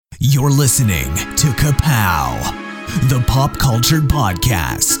You're listening to Ka-Pow, the pop culture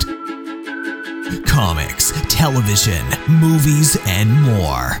podcast. Comics, television, movies, and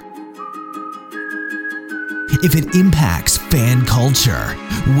more. If it impacts fan culture,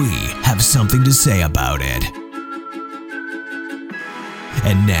 we have something to say about it.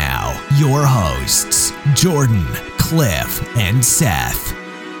 And now, your hosts, Jordan, Cliff, and Seth.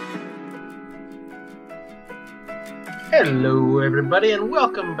 Hello, everybody, and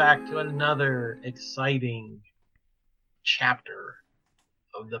welcome back to another exciting chapter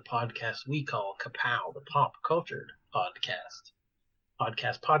of the podcast we call Ka-Pow, the pop culture podcast.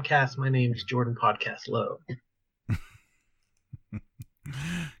 Podcast. My name is Jordan Podcast Low.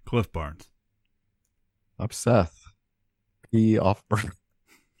 Cliff Barnes. I'm Seth. P. Offburn.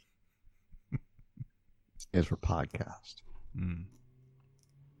 Stands for podcast.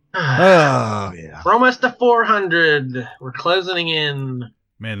 Oh, yeah. We're almost to 400. We're closing in.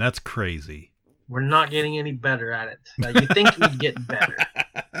 Man, that's crazy. We're not getting any better at it. You think we'd get better.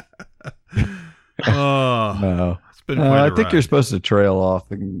 Oh, No. it's been quite a I think ride. you're supposed to trail off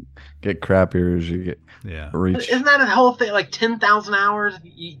and get crappier as you get Yeah. reach. Isn't that a whole thing? Like 10,000 hours?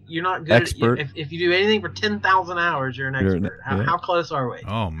 You're not good Expert. at if you do anything for 10,000 hours, you're an You're an- expert. yeah. How close are we?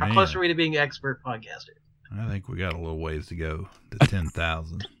 Oh, man. How close are we to being expert podcasters? I think we got a little ways to go to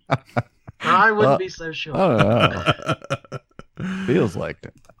 10,000. I wouldn't Well, be so sure. I don't know. Feels like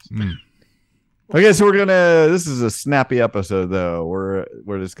it. Mm. Okay, so this is a snappy episode though.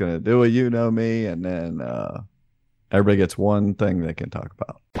 We're just gonna do a you know me, and then everybody gets one thing they can talk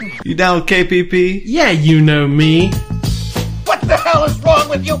about. You down with KPP? Yeah, you know me. What the hell is wrong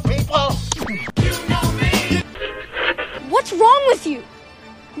with you people? What's wrong with you?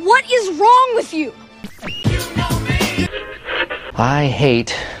 What is wrong with you? I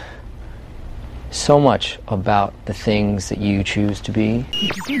hate so much about the things that you choose to be.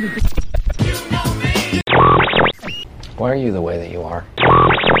 Why are you the way that you are?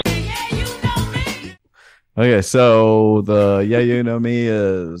 Okay, so the yeah you know me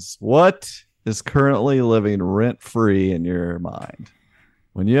is what is currently living rent free in your mind.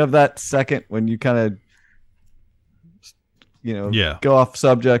 When you have that second, when you kind of Yeah. go off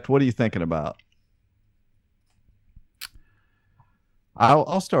subject, what are you thinking about?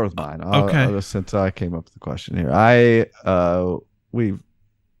 I'll start with mine. Okay. Since I came up with the question here, we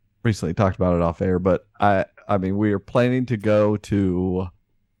recently talked about it off air, but I mean, we are planning to go to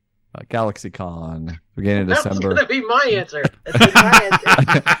GalaxyCon beginning of That's December. gonna be my answer. That's my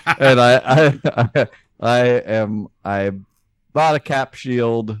answer. And I bought a cap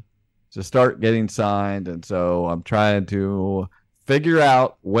shield to start getting signed, and so I'm trying to figure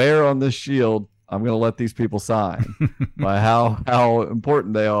out where on this shield I'm going to let these people sign by how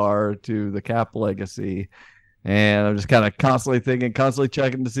important they are to the Cap legacy. And I'm just kind of constantly thinking, constantly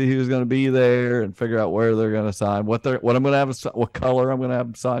checking to see who's going to be there and figure out where they're going to sign, what I'm going to have, what color I'm going to have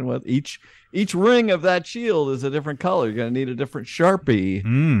them sign with. Each ring of that shield is a different color. You're going to need a different Sharpie,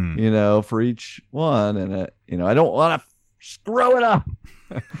 for each one. And I don't want to screw it up.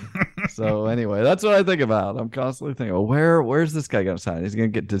 So anyway, that's what I think about. I'm constantly thinking, where's this guy going to sign?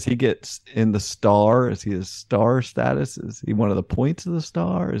 Does he get in the star? Is he his star status? Is he one of the points of the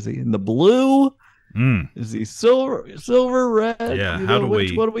star? Is he in the blue? Is he silver, red? Yeah,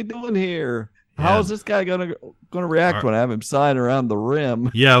 what are we doing here? How is this guy gonna react when I have him sign around the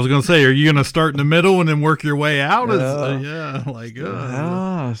rim? Yeah, I was going to say, are you going to start in the middle and then work your way out?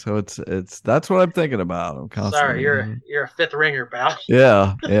 So it's that's what I'm thinking about. I'm constantly. Sorry, you're a fifth ringer, pal.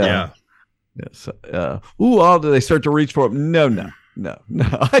 Yeah. Yeah. Do they start to reach for him? No.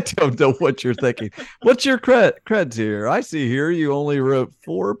 I don't know what you're thinking. What's your creds here? I see here you only wrote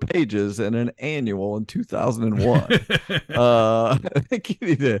 4 pages in an annual in 2001. I think you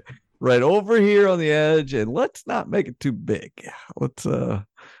need to write over here on the edge, and let's not make it too big. Let's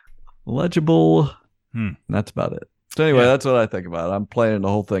legible. And that's about it. So anyway, that's what I think about it. I'm planning the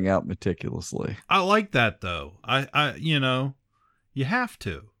whole thing out meticulously. I like that, though. You have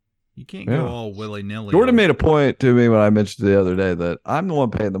to. You can't go all willy-nilly. Jordan made a point to me when I mentioned the other day that I'm the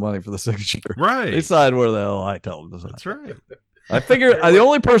one paying the money for the signature. Right. They decide where the hell I tell them to sign. That's right. I figure the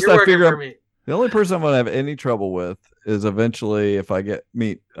only person You're I working figure for me. the only person I'm gonna have any trouble with is eventually if I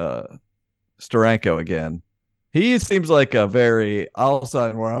meet Steranko again. He seems like a very I'll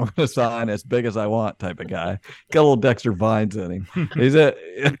sign where I'm gonna sign as big as I want type of guy. Got a little Dexter Vines in him. He's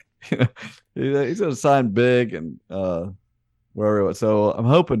gonna sign big and wherever. So I'm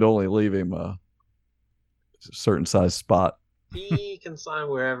hoping to only leave him a certain size spot. He can sign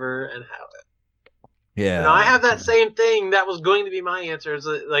wherever and have it. Yeah. And I have that same thing. That was going to be my answer. It's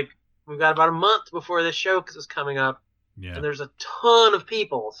like we've got about a month before this show is coming up. Yeah. And there's a ton of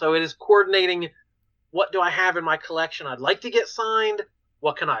people. So it is coordinating, what do I have in my collection I'd like to get signed?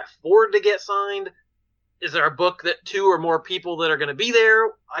 What can I afford to get signed? Is there a book that 2 or more people that are going to be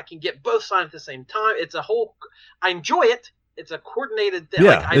there? I can get both signed at the same time. It's a whole, I enjoy it. It's a coordinated thing.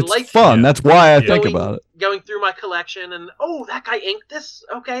 Yeah, I it's like fun. That's why I think about it. Going through my collection and, oh, that guy inked this.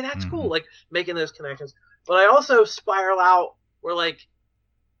 Okay, that's cool. Like making those connections. But I also spiral out where like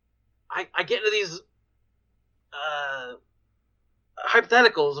I get into these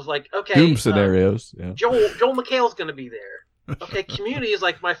hypotheticals of like, okay, doom scenarios. Yeah. Joel McHale's going to be there. Okay, Community is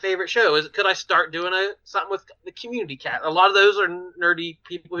like my favorite show. Could I start doing something with the Community cat? A lot of those are nerdy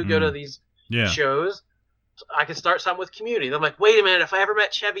people who go to these shows. So I can start something with Community. I'm like, wait a minute, if I ever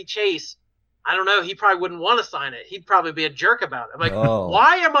met Chevy Chase, I don't know, he probably wouldn't want to sign it. He'd probably be a jerk about it. I'm like,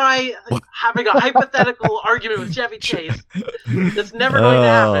 why am I having a hypothetical argument with Chevy Chase that's never going to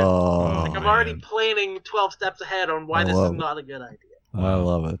happen? Like I'm already planning 12 steps ahead on why this is not a good idea. I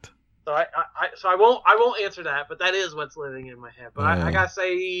love it. So I won't answer that, but that is what's living in my head. But I gotta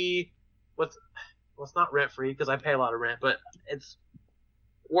say, what's not rent free because I pay a lot of rent, but it's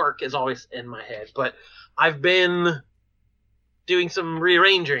work is always in my head. But I've been doing some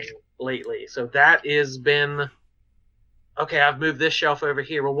rearranging lately, so that has been okay. I've moved this shelf over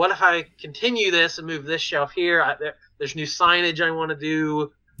here. Well, what if I continue this and move this shelf here? There's new signage I want to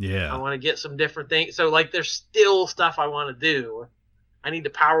do. Yeah, I want to get some different things. So like, there's still stuff I want to do. I need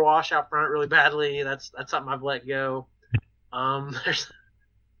to power wash out front really badly. That's something I've let go.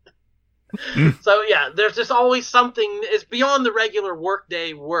 So yeah, there's just always something. It's beyond the regular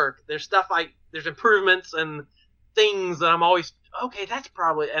workday work. There's stuff there's improvements and things that I'm always okay. That's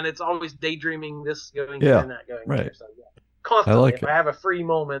probably, and it's always daydreaming this going here and that going there. So yeah, constantly. If I have a free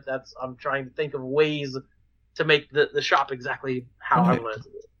moment, I'm trying to think of ways to make the shop exactly how I want it to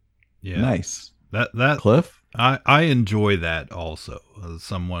be. Yeah, nice. That Cliff. I enjoy that also. As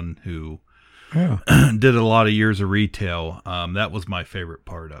someone who did a lot of years of retail, that was my favorite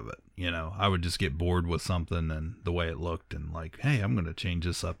part of it. You know, I would just get bored with something and the way it looked and like, hey, I'm going to change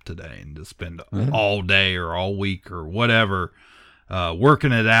this up today and just spend all day or all week or whatever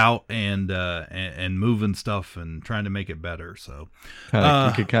working it out and moving stuff and trying to make it better. So you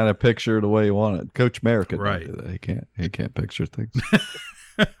can kind of picture the way you want it. Coach Merrick, right? He can't picture things.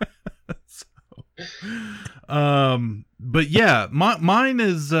 But yeah,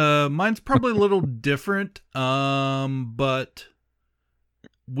 mine's probably a little different. But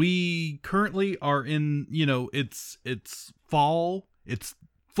we currently are in, it's fall, it's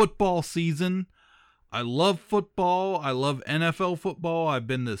football season. I love football. I love NFL football. I've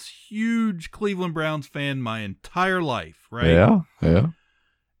been this huge Cleveland Browns fan my entire life, right? Yeah.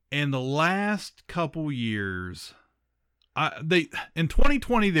 And the last couple years, in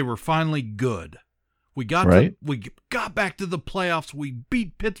 2020 they were finally good. We got back to the playoffs. We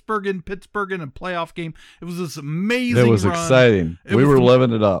beat Pittsburgh in a playoff game. It was this amazing. It was run. exciting. We were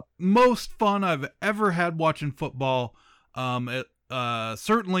living it up. Most fun I've ever had watching football.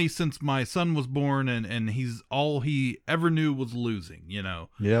 Certainly since my son was born, and he's all he ever knew was losing.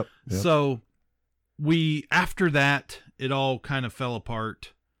 Yep. So after that, it all kind of fell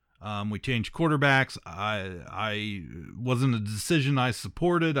apart. We changed quarterbacks. I wasn't a decision I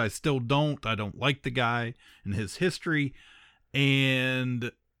supported. I still don't. I don't like the guy and his history.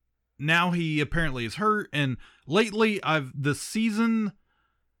 And now he apparently is hurt. And lately, this season,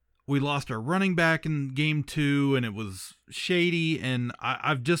 we lost our running back in game 2, and it was shady. And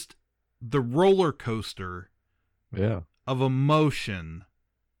I've just, the roller coaster of emotion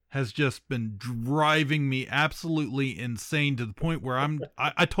has just been driving me absolutely insane to the point where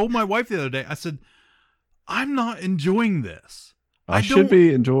I told my wife the other day, I said, I'm not enjoying this. I should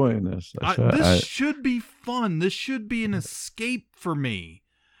be enjoying this. This should be fun. This should be an escape for me.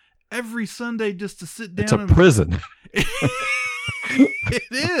 Every Sunday just to sit down. It's a prison. It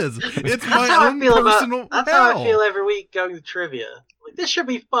is. It's my own personal That's hell. how I feel every week going to trivia. Like, this should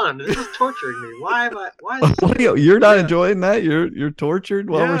be fun. This is torturing me. Why is this you're not enjoying that? You're tortured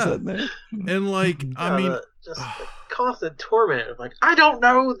while we're sitting there? And like, I mean, just the constant torment of like, I don't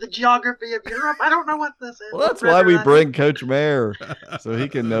know the geography of Europe. I don't know what this is. Well, that's why we bring Coach Mayer, so he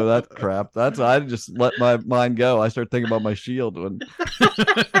can know that crap. That's why I just let my mind go. I start thinking about my shield when.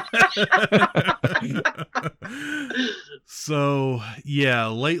 So yeah,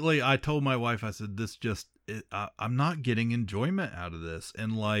 lately I told my wife, I said, I'm not getting enjoyment out of this.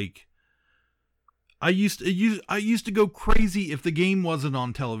 And like, I used to go crazy if the game wasn't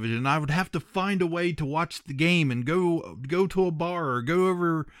on television. I would have to find a way to watch the game and go to a bar or go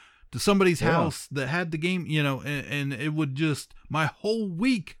over to somebody's house that had the game, and it would just, my whole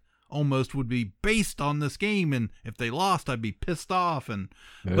week almost would be based on this game, and if they lost, I'd be pissed off.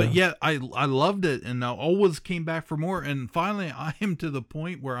 But yet I loved it, and I always came back for more. And finally, I am to the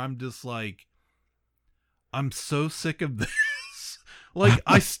point where I'm just like, I'm so sick of this. Like,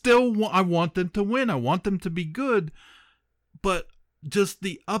 I want them to win. I want them to be good, but just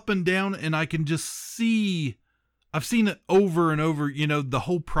the up and down, and I can just see. I've seen it over and over, the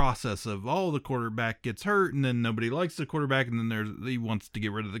whole process of, the quarterback gets hurt, and then nobody likes the quarterback, and then he wants to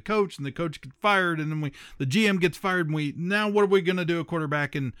get rid of the coach, and the coach gets fired, and then the GM gets fired, and now what are we going to do, a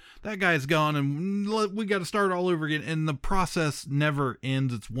quarterback, and that guy's gone, and we got to start all over again, and the process never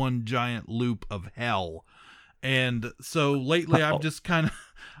ends. It's one giant loop of hell. And so lately I've just kind of...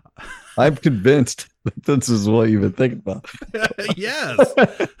 I'm convinced that this is what you've been thinking about. Yes.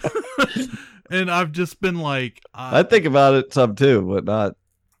 And I've just been like, I think about it some too, but not.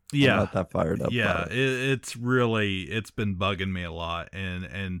 Yeah, I'm not that fired up. Yeah, it's been bugging me a lot,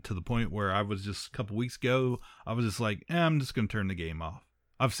 and to the point where I was just a couple weeks ago, I was just like, I'm just gonna turn the game off.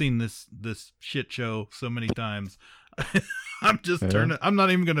 I've seen this shit show so many times. I'm just turning. I'm not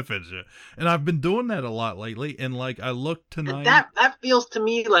even gonna finish it, and I've been doing that a lot lately. And like, I look tonight. That feels to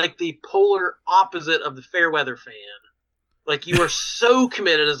me like the polar opposite of the fair weather fan. Like, you are so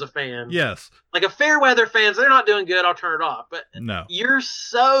committed as a fan. Yes. Like, a fair weather fans, they're not doing good, I'll turn it off. But no, you're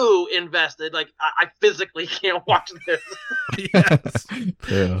so invested. Like, I physically can't watch this. Yes.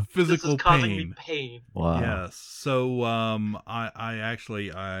 Yeah. Physical this is causing me pain. Wow. Yes. So I actually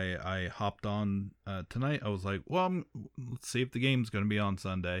hopped on tonight. I was like, well, let's see if the game's going to be on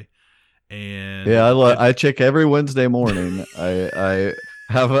Sunday. And yeah, I check every Wednesday morning. I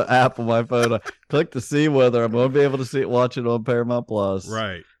have an app on my phone. I click to see whether I'm going to be able to watch it on Paramount Plus.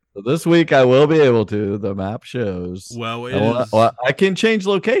 Right. So this week I will be able to. The map shows. Well, I can change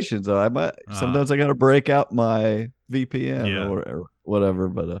locations. Though. I might sometimes I got to break out my VPN or whatever.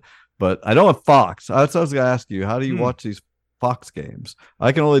 But I don't have Fox. That's what I was going to ask you. How do you watch these Fox games?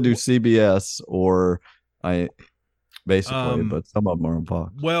 I can only do CBS or basically, but some of them are on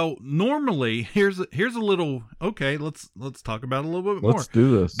Fox. Well, normally here's a little. Okay, let's talk about it a little bit more. Let's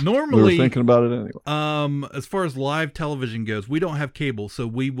do this. Normally, we were thinking about it anyway. As far as live television goes, we don't have cable, so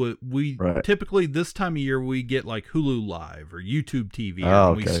we typically this time of year we get like Hulu Live or YouTube TV,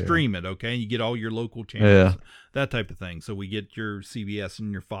 and we stream it. Okay, and you get all your local channels, that type of thing. So we get your CBS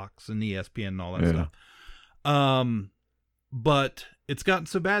and your Fox and ESPN and all that stuff. But it's gotten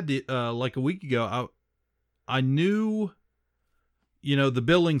so bad. Like a week ago, I knew, the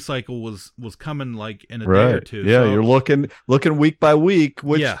billing cycle was coming like in a day or two. Yeah, so, you're looking week by week.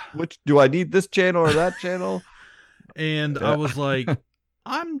 Which do I need, this channel or that channel? And I was like,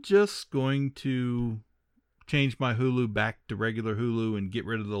 I'm just going to change my Hulu back to regular Hulu and get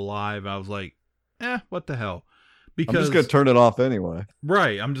rid of the live. I was like, what the hell? Because I'm just going to turn it off anyway.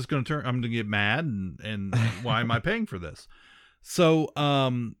 Right. I'm going to get mad and why am I paying for this? So,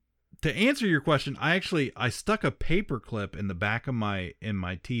 to answer your question, I stuck a paper clip in the back of my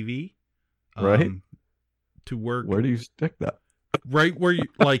TV, right, to work. Where do you stick that? Right where you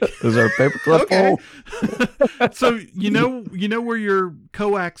like. Is there a paper clip hole? So you know where your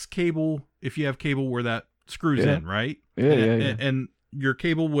coax cable, if you have cable, where that screws in, right? Yeah, and your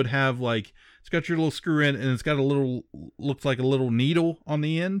cable would have like, it's got your little screw in, and it's got looks like a little needle on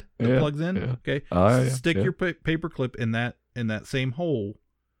the end that plugs in. Yeah. Okay, stick your paper clip in that same hole.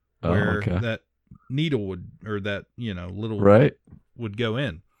 Where that needle would, or that, little would go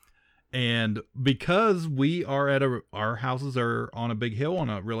in. And because we are our houses are on a big hill on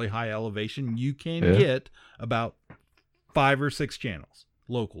a really high elevation, you can get about 5 or 6 channels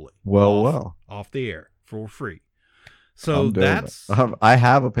locally. Off the air for free. So that's, I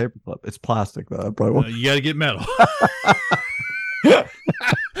have a paper clip. It's plastic though. I probably won't. You got to get metal.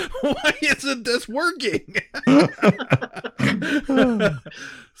 Why isn't this working?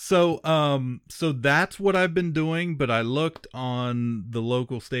 So that's what I've been doing, but I looked on the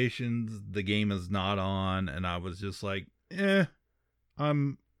local stations, the game is not on, and I was just like,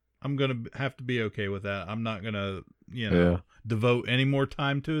 I'm gonna have to be okay with that. I'm not gonna, devote any more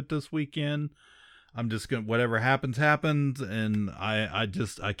time to it this weekend. I'm just gonna, whatever happens, and I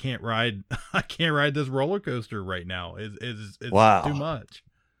can't ride this roller coaster right now. It's too much.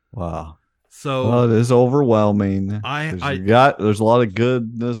 Wow. So it is overwhelming. There's a lot of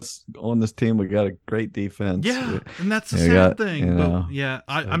goodness on this team. We got a great defense. Yeah, and that's the sad thing. But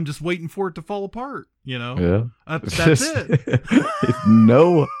I'm just waiting for it to fall apart. That's it.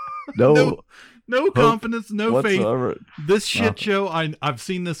 No confidence, no whatsoever. faith. This shit show. I've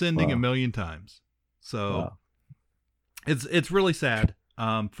seen this ending a million times. So it's really sad.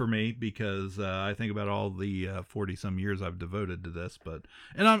 for me, because I think about all the 40 some years I've devoted to this,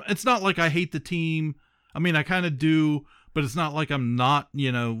 it's not like I hate the team. I mean, I kind of do, but it's not like I'm not,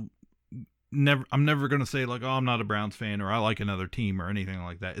 I'm never going to say like, oh, I'm not a Browns fan or I like another team or anything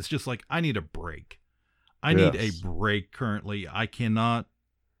like that. It's just like, I need a break. I need a break currently. I cannot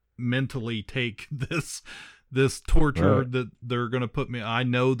mentally take this torture that they're going to put me. I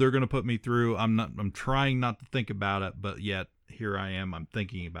know they're going to put me through. I'm trying not to think about it, but yet here I am. I'm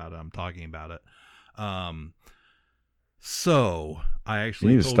thinking about it. I'm talking about it. So I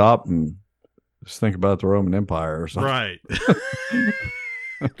actually need to stop and just think about the Roman Empire or something. Right.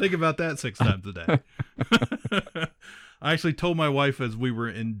 Think about that 6 times a day. I actually told my wife as we were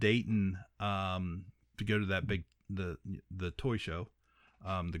in Dayton, to go to that the toy show,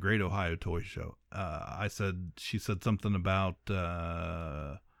 the Great Ohio Toy Show. She said something about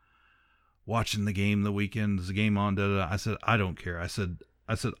watching the game the weekend. Is the game on? I said, I don't care. I said,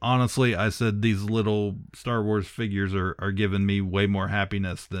 honestly, these little Star Wars figures are giving me way more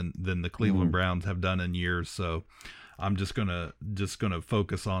happiness than the Cleveland Browns have done in years. So I'm just gonna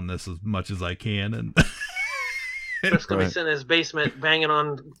focus on this as much as I can. And Chris gonna be sitting in his basement banging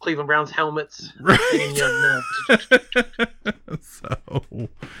on Cleveland Browns helmets. Right. So,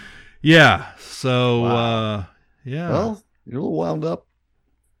 yeah. So, wow. Yeah. Well, you're a little wound up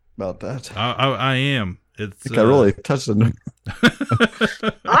about that. I am. I think I really touched the nerve.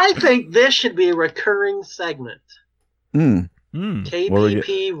 I think this should be a recurring segment.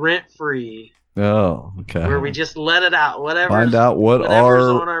 KPP rent free. Oh, okay. Where we just let it out. Find out what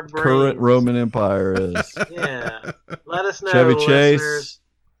our brains. Current Roman Empire is. Yeah. Let us know, Chevy listeners. Chase.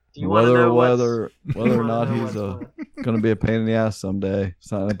 Do you know whether or not he's going to be a pain in the ass someday.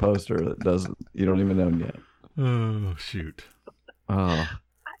 Sign a poster that you don't even know yet. Oh, shoot. Oh.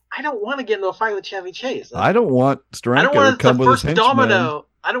 I don't want to get into a fight with Chevy Chase. I don't want Steranko to come with his domino.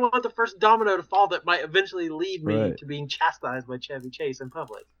 I don't want the first domino to fall that might eventually lead me to being chastised by Chevy Chase in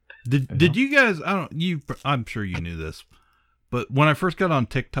public. Did you guys? I'm sure you knew this, but when I first got on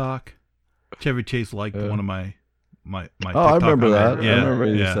TikTok, Chevy Chase liked one of my TikTok. I remember that. Yeah, I remember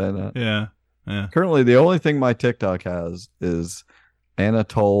you saying that. Yeah. Currently, the only thing my TikTok has is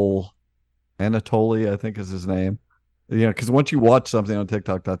Anatoly, I think is his name. Because once you watch something on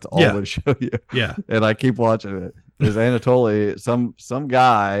TikTok, that's all they show you. Yeah. And I keep watching it. There's Anatoly, some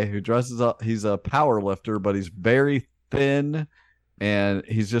guy who dresses up. He's a power lifter, but he's very thin, and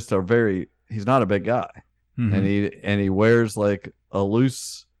he's not a big guy. Mm-hmm. And he wears like a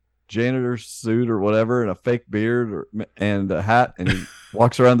loose janitor suit or whatever, and a fake beard and a hat, and he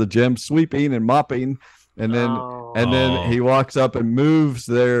walks around the gym sweeping and mopping. And then he walks up and moves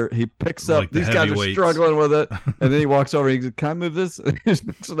there. He picks up, like these guys are struggling with it. And then he walks over and he goes, can I move this? And he just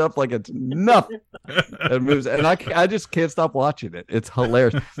picks it up like it's nothing and moves. And I just can't stop watching it. It's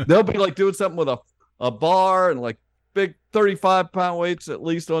hilarious. They'll be like doing something with a bar and like big 35-pound weights at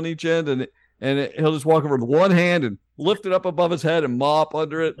least on each end. And he'll just walk over with one hand and lift it up above his head and mop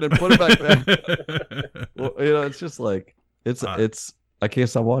under it and then put it back down. Well, it's just like, I can't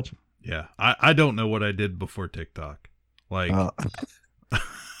stop watching. Yeah, I don't know what I did before TikTok. Like,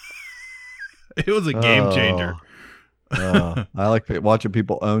 it was a game changer. I like watching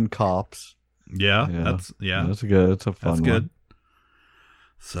people own cops. Yeah, that's good. It's a fun one. Good.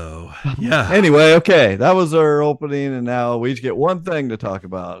 So, yeah. Anyway, okay, that was our opening, and now we each get one thing to talk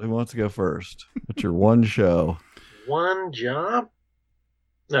about. Who wants to go first? What's your one show? One job?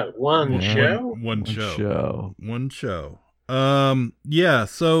 No, one show? One show.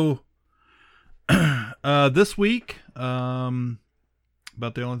 So this week, about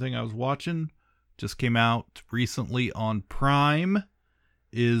the only thing I was watching, just came out recently on Prime,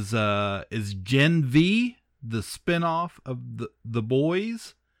 is Gen V, the spinoff of the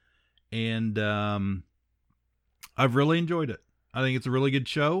Boys, and I've really enjoyed it. I think it's a really good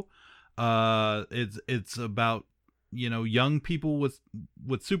show. It's about young people with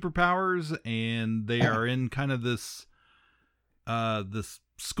superpowers, and they are in kind of this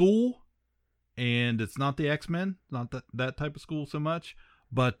school, and it's not the X-Men, not that type of school so much,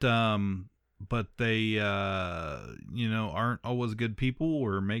 but they aren't always good people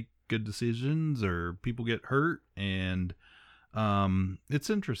or make good decisions, or people get hurt, and it's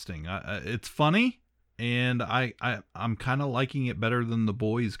interesting. It's funny, and I'm kind of liking it better than The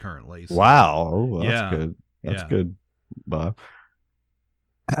Boys currently. So, wow, that's good. That's good, Bob.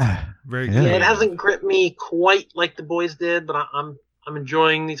 Very good. Yeah, it hasn't gripped me quite like The Boys did, but I'm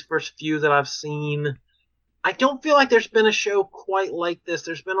enjoying these first few that I've seen. I don't feel like there's been a show quite like this.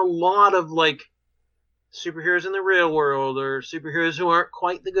 There's been a lot of like superheroes in the real world, or superheroes who aren't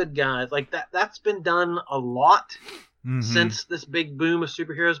quite the good guys. Like that's been done a lot, since this big boom of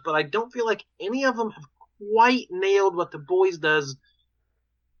superheroes, but I don't feel like any of them have quite nailed what The Boys does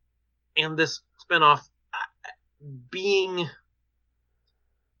and this spinoff being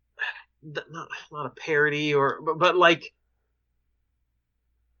not a parody but like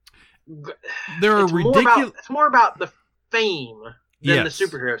there are ridiculous. It's more about the fame than Yes. the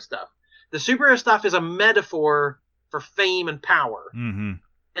superhero stuff. The superhero stuff is a metaphor for fame and power, and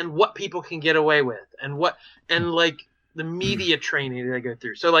what people can get away with, and like the media training they go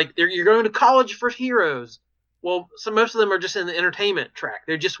through. So like you're going to college for heroes. Well, most of them are just in the entertainment track.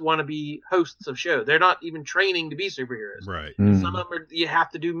 They just want to be hosts of shows. They're not even training to be superheroes. Right. Some of them you have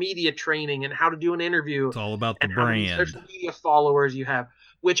to do media training and how to do an interview. It's all about the and how many brand. social media followers you have,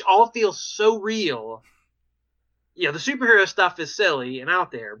 which all feels so real. Yeah, the superhero stuff is silly and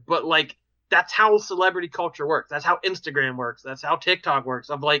out there, but like that's how celebrity culture works. That's how Instagram works. That's how TikTok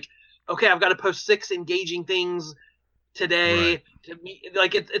works. Of like, okay, I've got to post 6 engaging things today. Right. To me,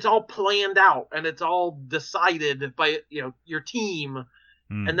 like it's all planned out and it's all decided by your team,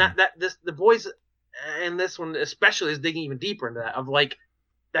 and the Boys and this one especially is digging even deeper into that of like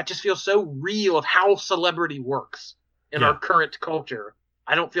that just feels so real of how celebrity works in our current culture.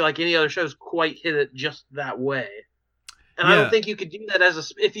 I don't feel like any other shows quite hit it just that way, and I don't think you could do that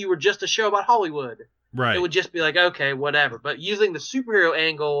if you were just a show about Hollywood. Right. It would just be like, okay, whatever. But using the superhero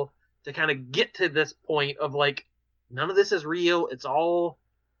angle to kind of get to this point of like, none of this is real. It's all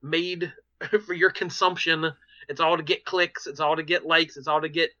made for your consumption. It's all to get clicks. It's all to get likes. It's all to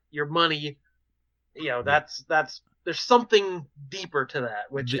get your money. That's there's something deeper to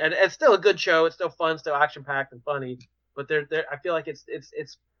that. Which and it's still a good show. It's still fun, still action packed and funny. But there, I feel like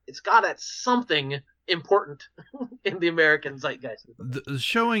it's got at something important in the American zeitgeist.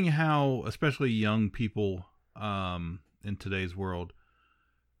 Showing how, especially young people, in today's world,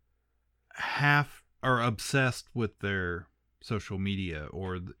 are obsessed with their social media,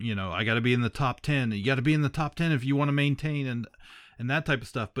 or I got to be in the top 10. You got to be in the top 10 if you want to maintain and that type of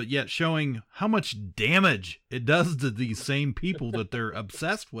stuff. But yet showing how much damage it does to these same people that they're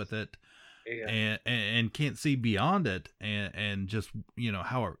obsessed with it, and can't see beyond it, and just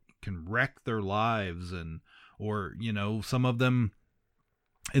how it can wreck their lives, or some of them.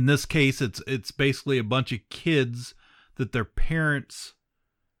 In this case, it's basically a bunch of kids that their parents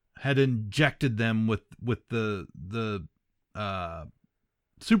had injected them with the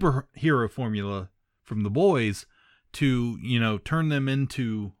superhero formula from The Boys to turn them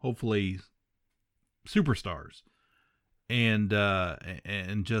into hopefully superstars, and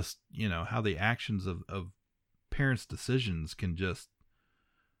just how the actions of parents' decisions can just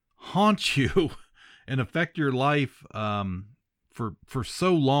haunt you and affect your life for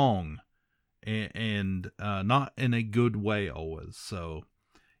so long, and not in a good way always. So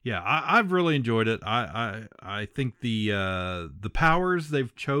yeah, I've really enjoyed it. I think the powers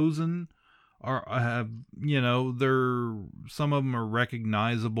they've chosen have they're, some of them are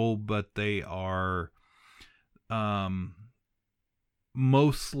recognizable, but they are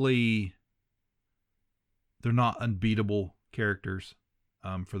mostly, they're not unbeatable characters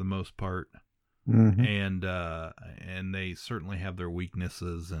for the most part. And they certainly have their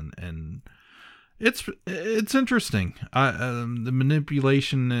weaknesses, and it's interesting. The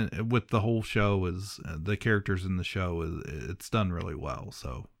manipulation with the whole show is the characters in the show it's done really well.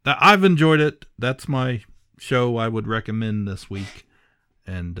 So I've enjoyed it. That's my show I would recommend this week,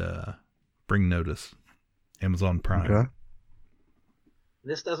 and bring notice. Amazon Prime. Okay.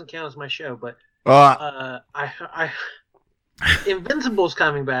 This doesn't count as my show, but I Invincible's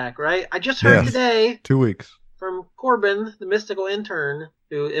coming back, right? I just heard today 2 weeks from Corbin, the mystical intern,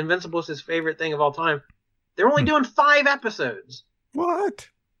 who Invincible is his favorite thing of all time. They're only doing 5 episodes. What?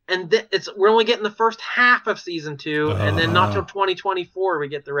 And we're only getting the first half of season 2, and then not till 2024 we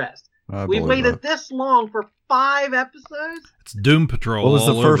get the rest. We've waited this long for 5 episodes? It's Doom Patrol. What was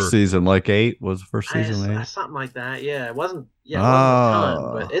the first over. season? Like 8? Was the first season 8? Something like that, yeah. It wasn't a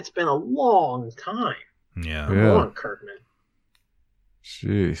ton, but it's been a long time. Yeah. Come on, Kirkman.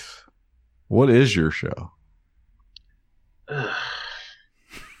 Jeez. What is your show? I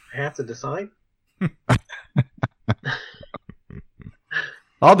have to decide.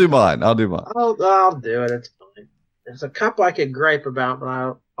 I'll do mine. I'll do it. It's fine. There's a couple I could gripe about, but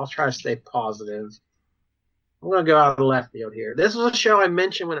I'll try to stay positive. I'm going to go out of the left field here. This was a show I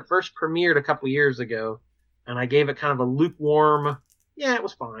mentioned when it first premiered a couple years ago, and I gave it kind of a lukewarm, it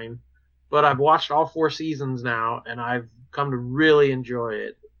was fine. But I've watched all 4 seasons now, and I've come to really enjoy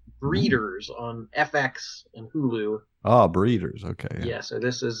it. Breeders on FX and Hulu. Oh, Breeders. Okay. Yeah, so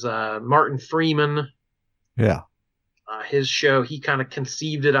this is Martin Freeman. Yeah. his show. He kind of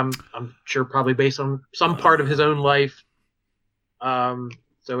conceived it. I'm sure probably based on some part of his own life.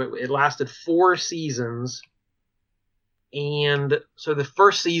 So it lasted 4 seasons, and so the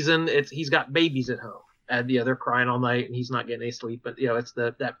first season, he's got babies at home, and they're crying all night, and he's not getting any sleep. But it's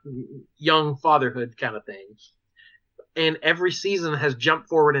that young fatherhood kind of thing. And every season has jumped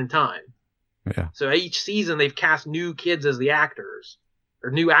forward in time. Yeah. So each season they've cast new kids as the actors,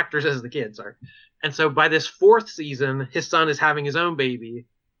 or new actors as the kids are. And so by this 4th season, his son is having his own baby,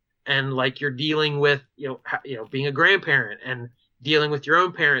 and like you're dealing with being a grandparent and dealing with your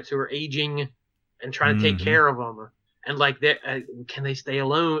own parents who are aging and trying to take care of them, and like can they stay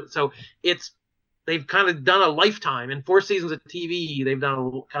alone? So they've kind of done a lifetime in 4 seasons of TV. They've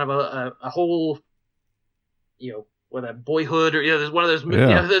done a whole with a Boyhood, or there's one of those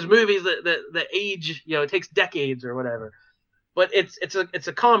those movies that age it takes decades or whatever. But it's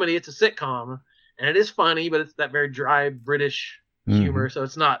a comedy, it's a sitcom, and it is funny, but it's that very dry British humor, so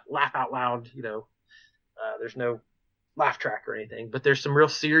it's not laugh out loud. There's no laugh track or anything, but there's some real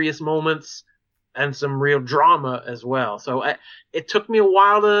serious moments and some real drama as well. So it took me a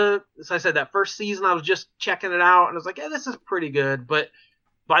while to, as I said, that first season I was just checking it out, and I was like, this is pretty good. But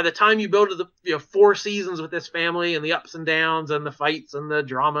by the time you build to the 4 seasons with this family and the ups and downs and the fights and the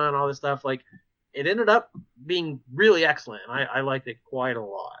drama and all this stuff, like it ended up being really excellent. I liked it quite a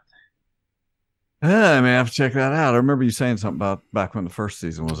lot. I may have to check that out. I remember you saying something about back when the first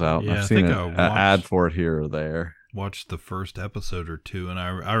season was out. Yeah, I've seen an ad for it here or there. Watched the first episode or two, and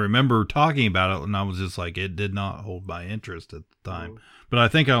I remember talking about it, and I was just like, it did not hold my interest at the time. But I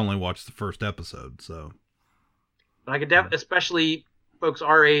think I only watched the first episode, so. I could especially folks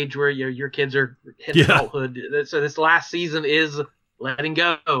our age where your kids are hitting adulthood. So this last season is letting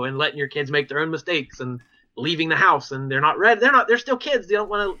go and letting your kids make their own mistakes and leaving the house, and they're not ready. They're still kids. You don't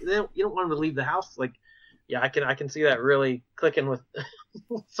want them to leave the house. Like, I can see that really clicking with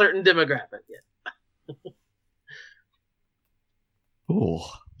certain demographic. Yeah. Cool.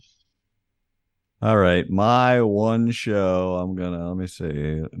 All right, my one show. Let me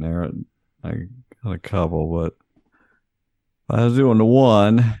see. Narrow it. I got a couple, but I was doing the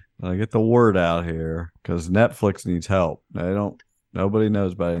one. I get the word out here because Netflix needs help. Nobody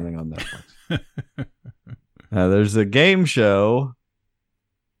knows about anything on Netflix. There's a game show.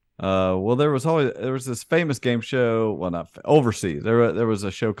 There was this famous game show. Well, not overseas. There was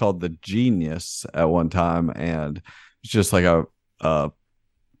a show called The Genius at one time, and it's just like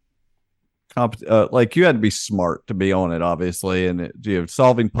like you had to be smart to be on it, obviously, and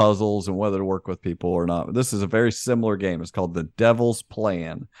solving puzzles and whether to work with people or not. This is a very similar game. It's called The Devil's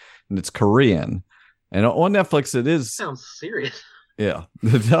Plan, and it's Korean. And on Netflix, it is. Sounds serious. Yeah,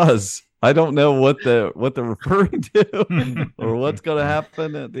 it does. I don't know what they're referring to or what's going to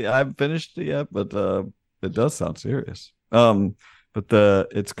happen. I haven't finished it yet, but it does sound serious. But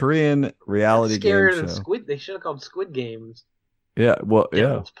it's Korean reality game show. They should have called Squid Games. Yeah, well,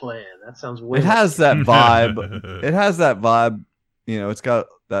 Devil's Plan. That sounds weird. It has that vibe. It has that vibe. It's got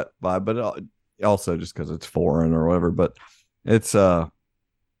that vibe, but also just because it's foreign or whatever. But it's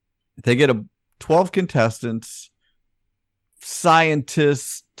they get 12 contestants,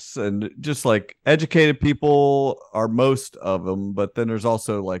 scientists, and just like educated people are most of them, but then there's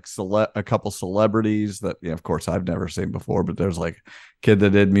also like a couple celebrities that of course I've never seen before, but there's like a kid that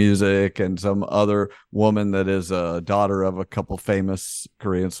did music and some other woman that is a daughter of a couple famous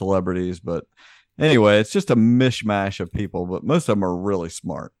Korean celebrities. But anyway, it's just a mishmash of people, but most of them are really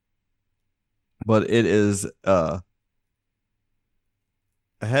smart. But it is a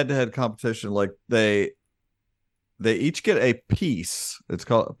head-to-head competition. Like they each get a piece. It's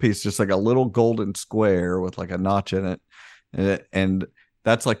called a piece, just like a little golden square with like a notch in it. And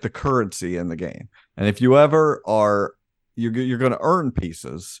that's like the currency in the game. And if you ever are, you're going to earn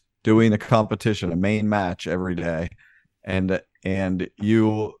pieces doing a competition, a main match every day. And if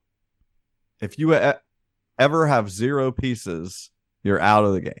you ever have 0 pieces, you're out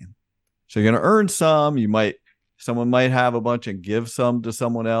of the game. So you're going to earn some. Someone might have a bunch and give some to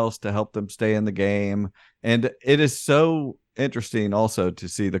someone else to help them stay in the game. And it is so interesting also to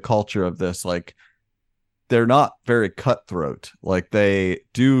see the culture of this. Like, they're not very cutthroat. Like, they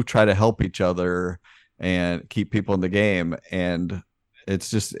do try to help each other and keep people in the game. And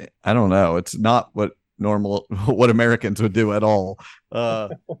it's just, I don't know. It's not what Americans would do at all.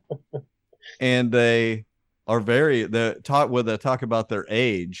 And they are when they talk about their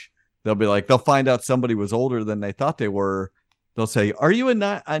age, they'll find out somebody was older than they thought they were. They'll say, are you a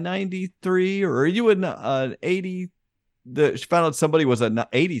 93 or are you an 80? She found out somebody was an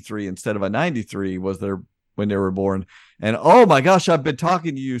 83 instead of a 93 when they were born. And oh my gosh, I've been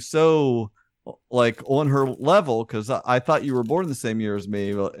talking to you so like on her level, because I thought you were born the same year as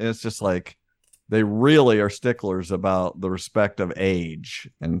me. And it's just like they really are sticklers about the respect of age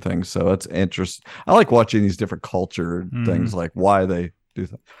and things. So it's interesting. I like watching these different culture things, like why they do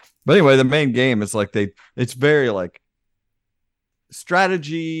that. But anyway, the main game is like it's very like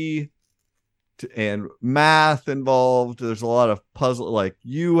strategy and math involved. There's a lot of puzzle, like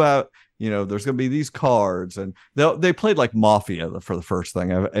there's going to be these cards, and they played like Mafia for the first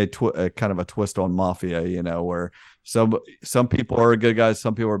thing, a kind of a twist on Mafia, where some people are good guys,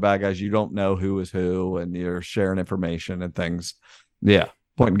 some people are bad guys. You don't know who is who, and you're sharing information and things. Yeah,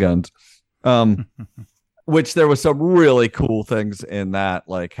 pointing guns. Which there was some really cool things in that,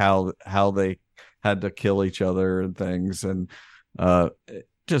 like how they had to kill each other and things, and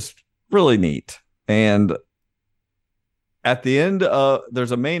just really neat. And at the end,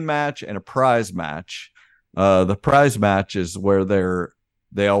 there's a main match and a prize match. The prize match is where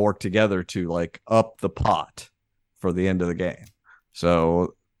they all work together to like up the pot for the end of the game.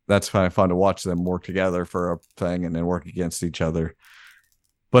 So that's kind of fun to watch them work together for a thing and then work against each other.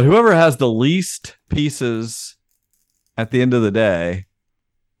 But whoever has the least pieces at the end of the day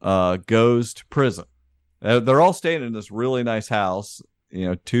goes to prison. They're all staying in this really nice house,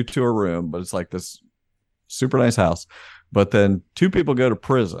 2 to a room, but it's like this super nice house. But then 2 people go to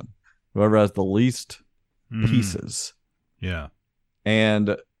prison. Whoever has the least pieces. Yeah.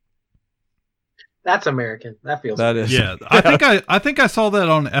 And that's American. That feels that good. is. Yeah. I think I saw that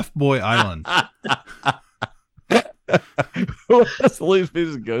on F-Boy Island. Who has the least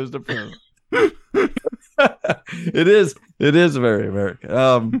pieces goes to prison. It is very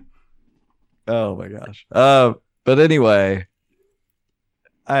American. Oh my gosh. But anyway,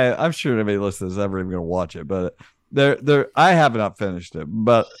 I'm sure nobody listening is ever even going to watch it, but I have not finished it,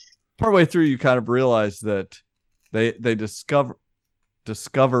 but partway through you kind of realize that they discover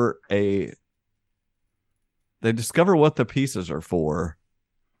what the pieces are for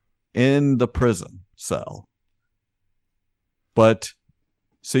in the prison cell. But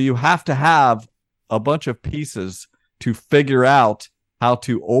so you have to have a bunch of pieces to figure out how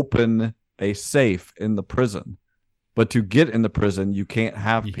to open a safe in the prison. But to get in the prison, you can't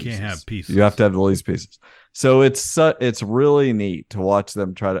have pieces. You can't have pieces. You have to have the least pieces. So it's really neat to watch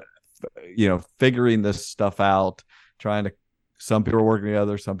them try to, figuring this stuff out, some people are working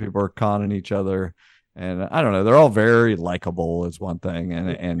together, some people are conning each other. And I don't know, they're all very likable is one thing,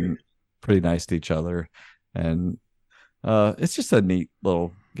 and pretty nice to each other. And it's just a neat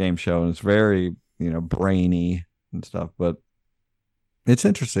little game show, and it's very, brainy and stuff, but it's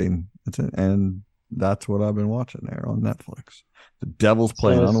interesting. And that's what I've been watching there on Netflix. The Devil's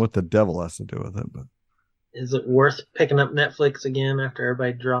Playing. I don't know what the devil has to do with it, but is it worth picking up Netflix again after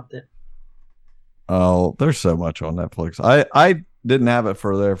everybody dropped it? Oh, there's so much on Netflix. I didn't have it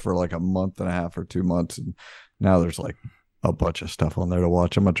for like a month and a half or 2 months, and now there's like a bunch of stuff on there to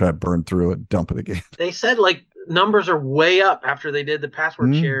watch. I'm gonna try to burn through it, dump it again. They said like numbers are way up after they did the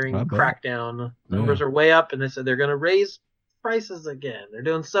password sharing crackdown. Numbers are way up, and they said they're gonna raise prices again. They're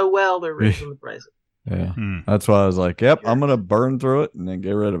doing so well, they're raising the prices. Yeah, that's why I was like, "Yep, I'm gonna burn through it and then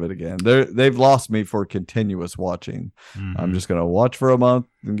get rid of it again." They've lost me for continuous watching. I'm just gonna watch for a month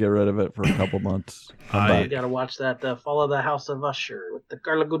and get rid of it for a couple months. I gotta watch that Follow the House of Usher with the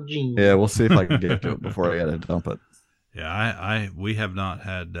Carla Gugino. Yeah, we'll see if I can get to it before I gotta dump it. Yeah, we have not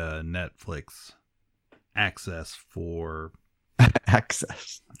had Netflix access for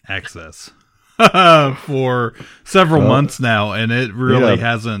access for several months now, and it really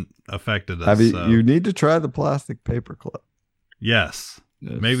hasn't affected us. You need to try the plastic paperclip. Yes.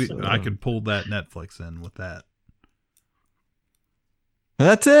 Maybe I could pull that Netflix in with that.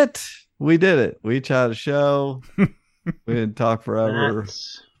 That's it. We did it. We each had a show. We didn't talk forever.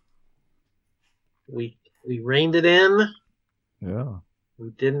 We reined it in. Yeah.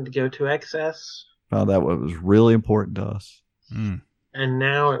 We didn't go to excess. Found out what was really important to us. And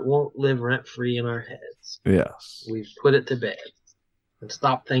now it won't live rent-free in our heads. Yes. We've put it to bed and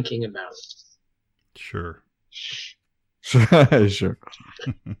stopped thinking about it. Sure. Sure.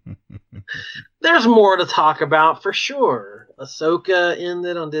 There's more to talk about for sure. Ahsoka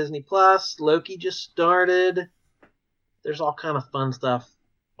ended on Disney Plus. Loki just started. There's all kind of fun stuff.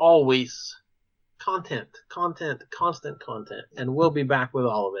 Always. Constant content. And we'll be back with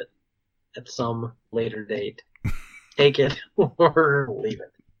all of it at some later date. Take it or leave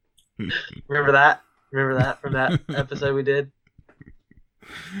it. Remember that? From that episode we did?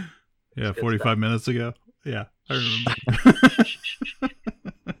 Yeah, 45 minutes ago. Yeah, I remember.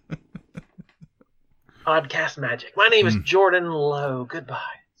 Podcast magic. My name is Jordan Lowe. Goodbye.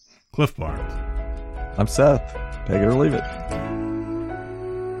 Cliff Barnes. I'm Seth. Take it or leave it.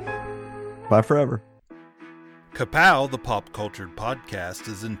 Bye forever. Ka-Pow, the Pop Cultured Podcast,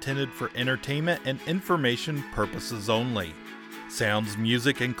 is intended for entertainment and information purposes only. Sounds,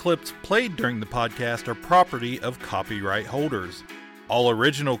 music, and clips played during the podcast are property of copyright holders. All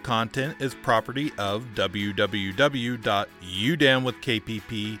original content is property of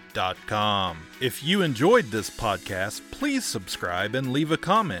www.udownwithkpp.com. If you enjoyed this podcast, please subscribe and leave a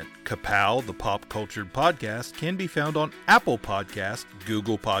comment. Ka-Pow, the Pop Cultured Podcast, can be found on Apple Podcasts,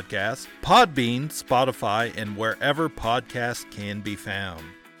 Google Podcasts, Podbean, Spotify, and wherever podcasts can be found.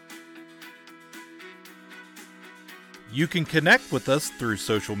 You can connect with us through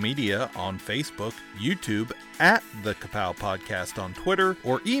social media on Facebook, YouTube, at the Ka-Pow Podcast on Twitter,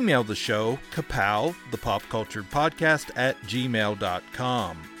 or email the show, Ka-Pow, the Pop Cultured Podcast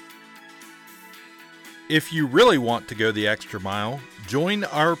 @gmail.com. If you really want to go the extra mile, join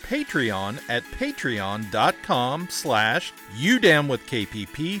our Patreon at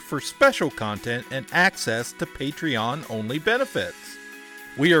patreon.com/udownwithkpp for special content and access to Patreon-only benefits.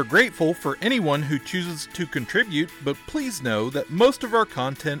 We are grateful for anyone who chooses to contribute, but please know that most of our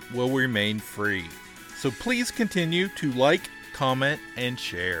content will remain free. So please continue to like, comment, and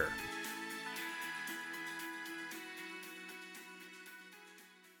share.